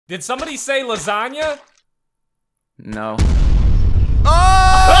Did somebody say lasagna? No.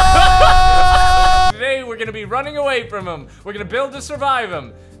 Oh! Today we're gonna be running away from him. We're gonna build to survive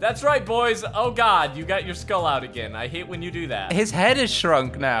him. That's right, boys. Oh God, you got your skull out again. I hate when you do that. His head is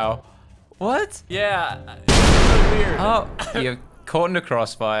shrunk now. What? Yeah, it's so weird. Oh, you're caught in the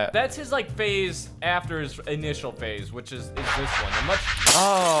crossfire. That's his like phase after his initial phase, which is this one.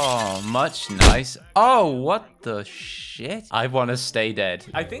 Much nice. Oh, what the shit? I want to stay dead.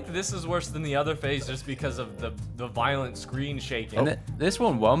 I think this is worse than the other phase just because of the violent screen shaking. And this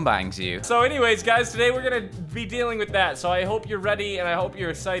one bangs you. So anyways, guys, today we're gonna be dealing with that. So I hope you're ready and I hope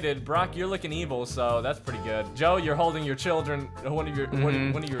you're excited. Brock, you're looking evil, so that's pretty good. Joe, you're holding your children. One of your.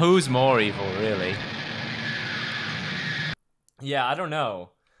 Who's more evil, really? Yeah, I don't know.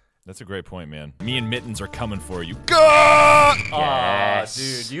 That's a great point, man. Me and Mittens are coming for you. Go! Yes.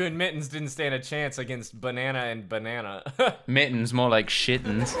 Dude, you and Mittens didn't stand a chance against Banana and Banana. Mittens, more like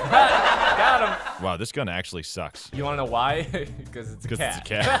shittens. Got him. Wow, this gun actually sucks. You wanna know why? Because it's a cat. It's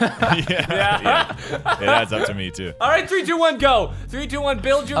a cat. yeah. It adds up to me, too. All right, 3, 2, 1, go. 3, 2, 1,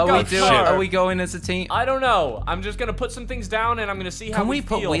 build your gun. Are we going as a team? I don't know. I'm just gonna put some things down and I'm gonna see how we feel.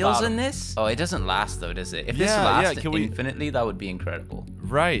 Can we put wheels in this? Oh, it doesn't last though, does it? If this lasted infinitely, that would be incredible.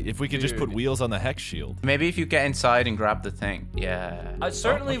 Right, if we could just put wheels on the hex shield. Maybe if you get inside and grab the thing. Yeah.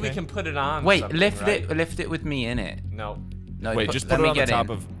 Certainly we can put it on. Wait, lift it with me in it. No. No. Wait, just put it on the top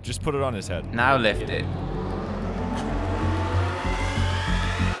of. Just put it on his head. Now lift it.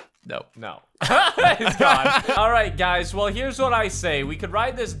 No. No. It's gone. All right, guys. Well, here's what I say. We could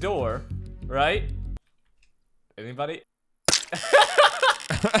ride this door, right? Anybody?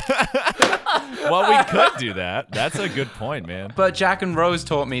 Well, we could do that. That's a good point, man. But Jack and Rose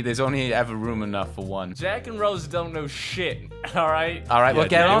taught me there's only ever room enough for one. Jack and Rose don't know shit. All right. All right. Well,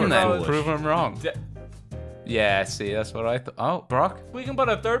 get on then. Rose. Prove them wrong. Yeah. See, that's what I thought. Oh, Brock. We can put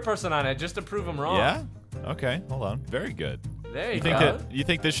a third person on it just to prove them wrong. Yeah. Okay. Hold on. Very good. There you go. You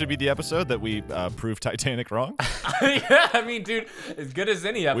think this should be the episode that we prove Titanic wrong? Yeah, I mean, dude, as good as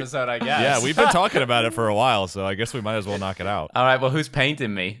any episode, I guess. Yeah, we've been talking about it for a while, so I guess we might as well knock it out. All right, well, who's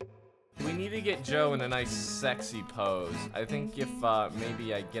painting me? We need to get Joe in a nice, sexy pose. I think if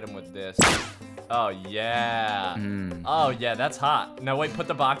maybe I get him with this. Oh, yeah. Oh, yeah, that's hot. Now, wait, put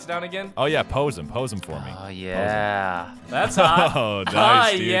the box down again? Oh, yeah, pose him for me. Oh, yeah. That's hot. Oh,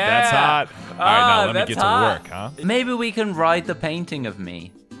 nice, dude. Yeah. That's hot. All right, now let me get to work, huh? Maybe we can ride the painting of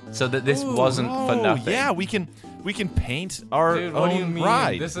me so that this wasn't for nothing. Yeah, we can paint our own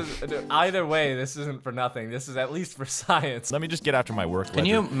ride. This is either way. This isn't for nothing. This is at least for science. Let me just get after my work. Can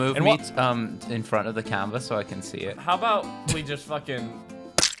you move me in front of the canvas so I can see it? How about we just fucking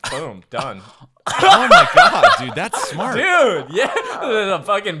boom, done. Oh my god, dude, that's smart. Dude, yeah, the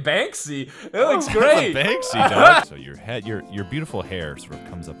fucking Banksy. It looks great. Banksy, dog. So your head, your beautiful hair sort of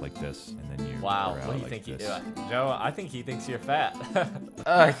comes up like this, and then you. Wow, what do you think? Joe, I think he thinks you're fat.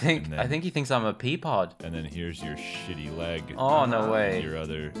 I think he thinks I'm a pea pod. And then here's your shitty leg. Oh no way. Your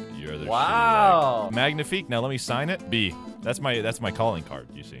other. Wow. Shitty leg. Magnifique. Now let me sign it. B. That's my calling card.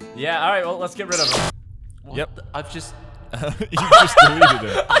 You see. Yeah. All right. Well, let's get rid of him. Yep. I've just. You just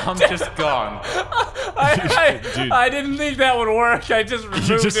deleted it. I'm just gone. I didn't think that would work. I just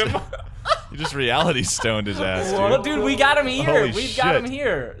removed him. You just reality stoned his ass, dude. Well, dude, we got him here. Holy We've shit. got him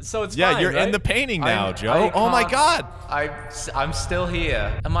here. So it's yeah, fine, you're right? in the painting now, Joe. Oh my god. I'm still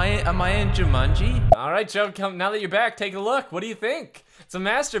here. Am I in Jumanji? All right, Joe, come now that you're back, take a look. What do you think? It's a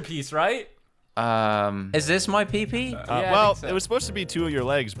masterpiece, right? Is this my pee-pee? Yeah, well, so. it was supposed to be 2 of your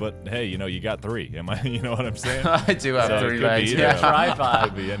legs, but hey, you know, you got 3. Am I? You know what I'm saying? I do have 3 legs. Yeah, tripod.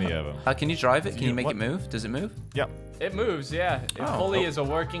 Could be any of them. Can you drive it? Can you make it move? Does it move? Yep. It moves, yeah. It fully is a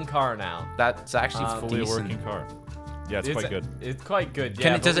working car now. That's actually Fully a working car. Yeah, it's quite good. It's quite good.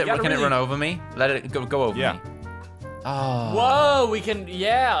 Can Yeah, it run over me? Let it go over me. Oh. Whoa, we can.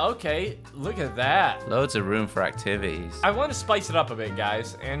 Yeah, okay. Look at that. Loads of room for activities. I want to spice it up a bit,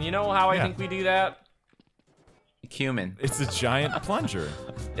 guys. And you know how I think we do that? Cumin. It's a giant plunger.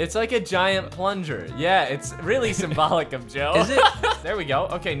 It's like a giant plunger. Yeah, it's really symbolic of Joe. Is it? There we go.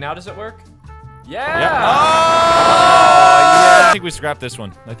 Okay, now does it work? Yeah. Yep. Oh, yeah. I think we scrapped this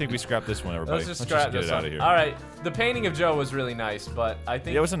one. Everybody. Let's just scrap get this it one. out of here. All right. The painting of Joe was really nice, but I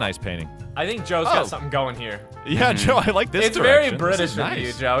think it was a nice painting. I think Joe's got something going here. Yeah, Joe, I like this. It's very British of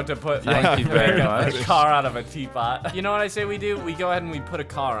you, Joe, to put Thank you very much. a car out of a teapot. You know what I say we do? We go ahead and we put a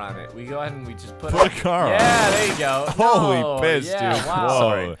car on it. We go ahead and we just put a car on it. Yeah, there you go. Holy piss, yeah, dude. Wow. Whoa.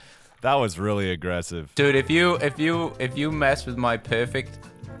 Sorry. That was really aggressive. Dude, if you mess with my perfect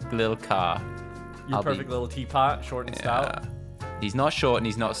little car, Your perfect little teapot, short and stout. He's not short and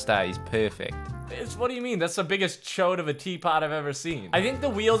he's not stout. He's perfect. What do you mean? That's the biggest chode of a teapot I've ever seen. I think the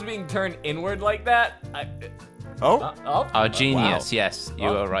wheels being turned inward like that. Oh, genius. Wow. Yes, you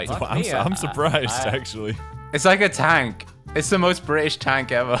are right. I'm surprised, actually. It's like a tank. It's the most British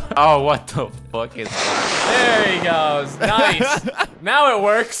tank ever. Oh, what the fuck is that? There he goes. Nice. Now it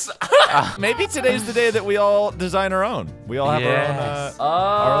works. Maybe today's the day that we all design our own. We all have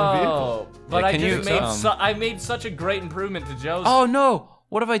our own vehicle. But Yeah, I made such a great improvement to Joe's. Oh no!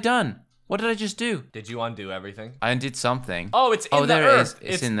 What have I done? What did I just do? Did you undo everything? I undid something. Oh, it's in the there earth. it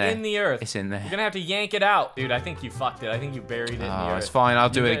is. It's in there. in the earth. It's in there. You're gonna have to yank it out. Dude, I think you fucked it. I think you buried it in the Oh, earth. it's fine. I'll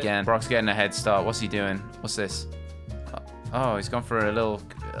do You it did- again. Brock's getting a head start. What's he doing? What's this? Oh, he's gone for a little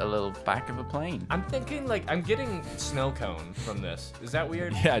back of a plane. I'm thinking like I'm getting snow cone from this. Is that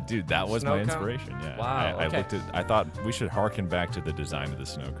weird? Yeah, dude, that was Snow my cone? inspiration. Yeah. Wow, I okay. looked at. I thought we should harken back to the design of the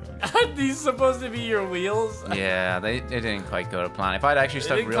snow cone. These supposed to be your wheels? Yeah, they didn't quite go to plan. If I'd actually They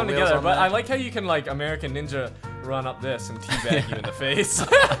stuck didn't real come wheels together, on but there, I like how you can like American Ninja run up this and teabag you in the face.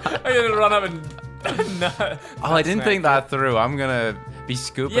 I'm gonna run up and nut. Oh, I didn't think that through. I'm gonna be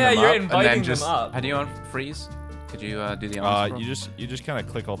scooping Yeah, them you're up and inviting then them just. up. How do you on freeze? Could you do the on? You just kind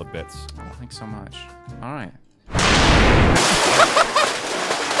of click all the bits. Oh, thanks so much. All right.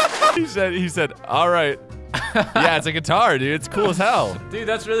 He said, all right. Yeah, it's a guitar, dude. It's cool as hell. Dude,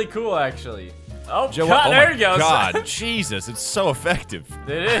 that's really cool actually. Oh, Joe, God, oh there my he goes. God, Jesus, it's so effective.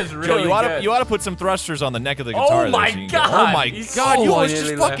 It is really Joe, good. you ought to put some thrusters on the neck of the guitar. Oh my there so you can God, oh my he's God, so you almost just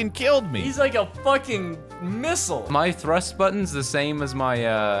nearly fucking killed me. He's like a fucking missile. My thrust button's the same as my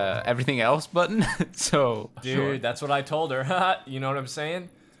everything else button, so. Dude, sure. that's what I told her. You know what I'm saying?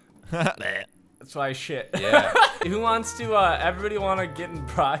 That's why I shit. Yeah. Who wants to, everybody want to get in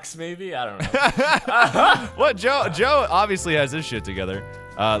procs maybe? I don't know. What, Joe obviously has his shit together.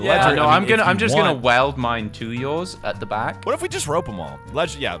 Ledger, Yeah. No, I mean, I'm just gonna want- weld mine to yours at the back. What if we just rope them all?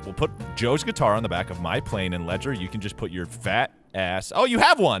 Ledger, yeah, we'll put Joe's guitar on the back of my plane, and Ledger, you can just put your fat ass. Oh, you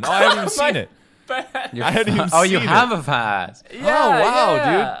have one. Oh, I haven't even seen it. I hadn't even Oh, you seen have it. a fast. Yeah, Oh, wow,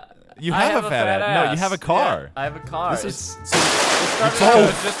 yeah. dude. You I have a fat ass. No, you have a car. Yeah, I have a car. This It's is. started out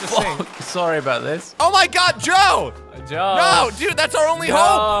as just a sink. Sorry about this. Oh my God, Joe! Joe. No, dude, that's our only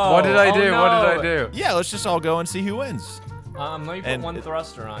hope. What did I Oh, do? no. What did I do? Yeah, let's just all go and see who wins. Let me put And one it-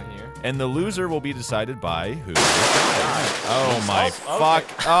 thruster on here. And the loser will be decided by who? Oh my Oh,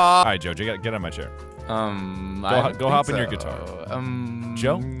 fuck. All right, Joe, get out of my chair. Go hop in your guitar.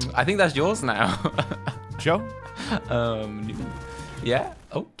 Joe? I think that's yours now. Joe, Yeah.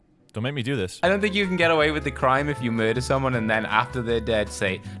 Oh. don't make me do this. I don't think you can get away with the crime if you murder someone and then after they're dead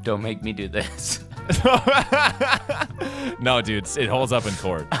say, "Don't make me do this." No, dude, it holds up in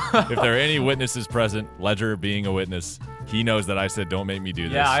court. If there are any witnesses present, Ledger being a witness, he knows that I said, "Don't make me do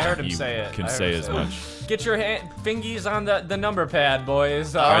this." Yeah, I heard him He say it. Can I heard say him as say it. much. Get your fingies on the number pad,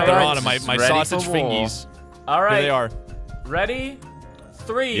 boys. All right, they're right, on it. My ready for sausage war. fingies. All right. Here they are. Ready?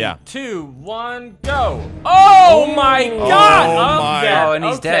 3, Yeah. 2, 1, go! Oh my God! I'm my- dead. Oh, and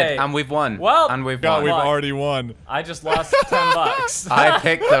he's Okay. dead, and we've won. Well, and we've God, won. we've What? already won. I just lost $10. I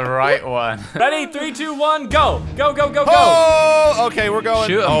picked the right one. Ready? 3, 2, 1, go! Go! Go! Go! Go! Oh, okay, we're going.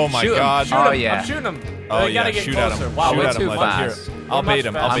 Shoot 'em, Oh my shoot 'em, God. Shoot Oh, him! yeah. I'm shooting him. Oh, You gotta yeah, get shoot at closer. him. Wow, Shoot we're at him, too Ledger. fast. Here, I'll bait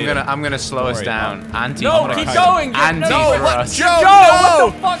him. I'll much bait him. I'm gonna slow us worry. down. Anti. No, I'm keep gonna- going! Anti No, for what? us. Joe, Joe,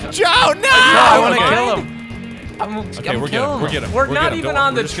 no! what the fuck? Joe, no! No, I want to Okay. kill him. Okay, we're getting him. We're getting him. We're not getting him. even Don't-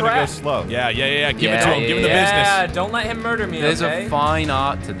 on the we're just gonna track. go slow. Yeah. Give it Yeah, to him. Give him the Yeah, business. don't let him murder me, There's okay? a fine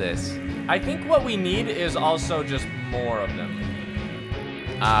art to this. I think what we need is also just more of them.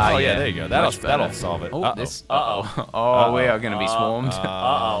 Oh yeah, there you go. That'll Much better. solve it. Oh, this. Uh-oh. Oh, we are gonna be swarmed.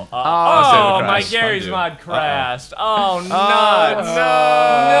 Uh-oh. Oh, Oh, my crashed. Garry's Undo. mod crashed. Oh, Oh, nuts.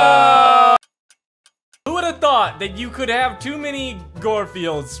 no. Who would have thought that you could have too many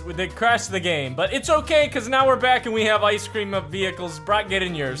Gorefields that crash the game? But it's okay, because now we're back and we have ice cream vehicles. Brock, get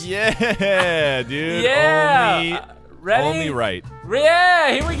in yours. Yeah, dude. Yeah. Ready? Only right.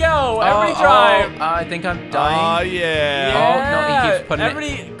 Yeah, here we go. Every drive. I think I'm Oh dying. yeah. Oh, no, he keeps putting it-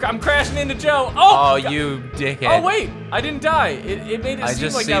 Everybody, I'm crashing into Joe. Oh, Oh, God. you dickhead. Oh, wait. I didn't die. It made it I seem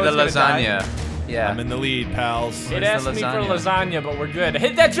just like see I the was gonna die. lasagna. Yeah. I'm in the lead, pals. It Where's asked the me for lasagna? lasagna, but we're good.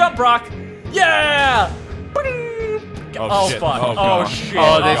 Hit that jump, Brock. Yeah. Oh, shit. fuck. Oh, Oh, God. shit.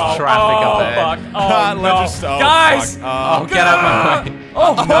 Oh, there's traffic up there. Fuck. Oh, no. Let's just- oh, Guys. fuck. Oh, get out of my way.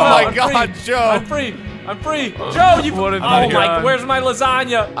 Oh, no. my I'm God, free. Joe. I'm free. I'm free. Joe, you. What have Oh, you my. done? Where's my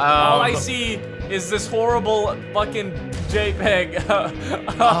lasagna? All I Oh. see is this horrible fucking JPEG.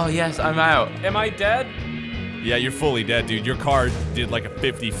 Oh, yes, I'm out. Am I dead? Yeah, you're fully dead, dude. Your car did like a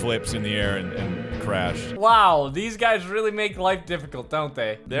 50 flips in the air and crashed. Wow, these guys really make life difficult, don't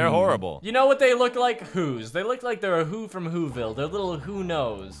they? They're horrible. You know what they look like? Who's. They look like they're a Who from Whoville. They're little Who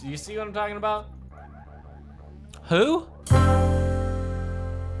knows. You see what I'm talking about? Who?